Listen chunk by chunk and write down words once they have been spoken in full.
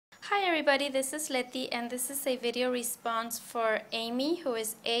Hi everybody, this is Letty and this is a video response for Amy, who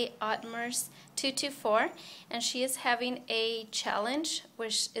is Aottmers224, and she is having a challenge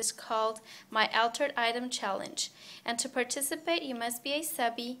which is called My Altered Item Challenge. And to participate you must be a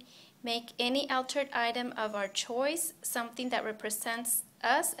subby, make any altered item of our choice, something that represents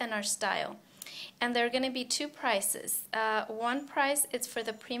us and our style. And there are going to be two prizes. One prize is for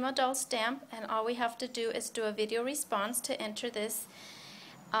the Primo Doll stamp, and all we have to do is do a video response to enter this.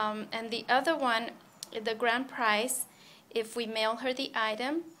 And the other one, the grand prize, if we mail her the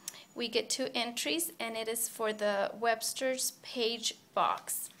item, we get 2 entries, and it is for the Webster's page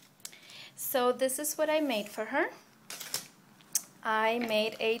box. So this is what I made for her. I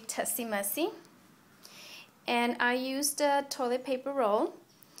made a Tussie Mussy, and I used a toilet paper roll,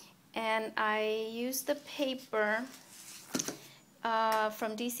 and I used the paper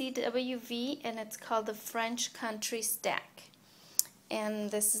from DCWV, and it's called the French Country Stack. And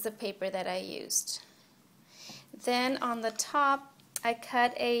this is the paper that I used. Then on the top I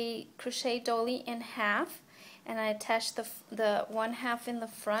cut a crochet dolly in half, and I attached the one half in the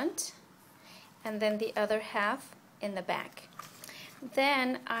front and then the other half in the back.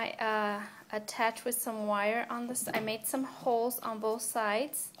 Then I attached with some wire on this. I made some holes on both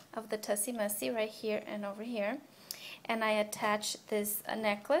sides of the Tussie Mussy, right here and over here, and I attached this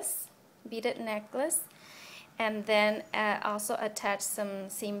necklace, beaded necklace. And then also attach some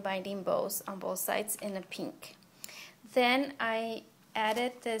seam binding bows on both sides in a pink. Then I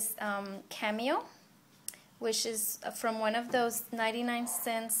added this cameo, which is from one of those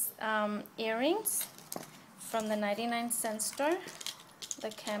 99-cent earrings from the 99-cent store, the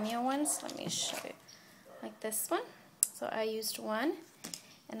cameo ones. Let me show you, like this one. So I used one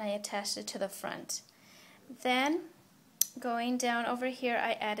and I attached it to the front. Then going down over here,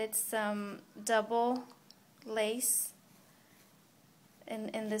 I added some double lace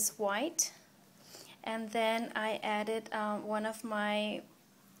in this white, and then I added one of my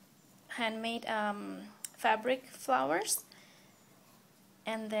handmade fabric flowers,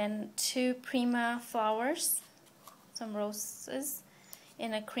 and then 2 Prima flowers, some roses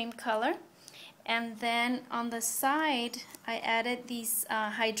in a cream color, and then on the side I added these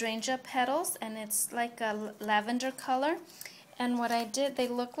hydrangea petals, and it's like a lavender color. And what I did, they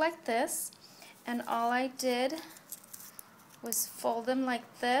look like this, and all I did was fold them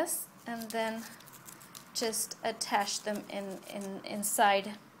like this and then just attach them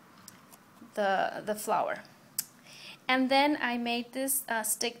inside the flower. And then I made this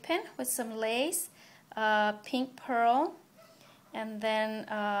stick pin with some lace, pink pearl, and then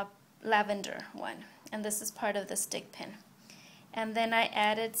lavender one, and this is part of the stick pin. And then I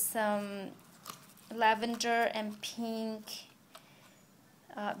added some lavender and pink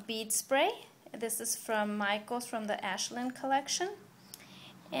bead spray. This is from Michael's, from the Ashland collection.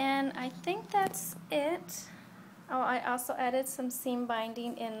 And I think that's it. Oh, I also added some seam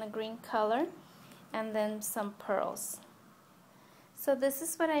binding in the green color, and then some pearls. So this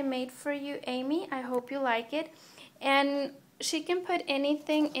is what I made for you, Amy. I hope you like it. And she can put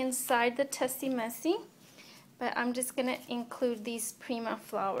anything inside the Tussie Mussy, but I'm just going to include these Prima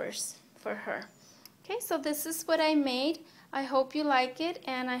flowers for her. Okay, so this is what I made. I hope you like it,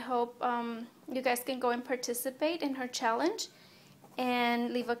 and I hope you guys can go and participate in her challenge,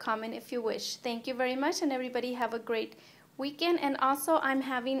 and leave a comment if you wish. Thank you very much, and everybody have a great weekend. And also I'm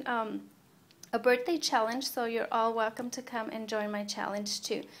having a birthday challenge, so you're all welcome to come and join my challenge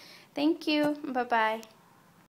too. Thank you. Bye-bye.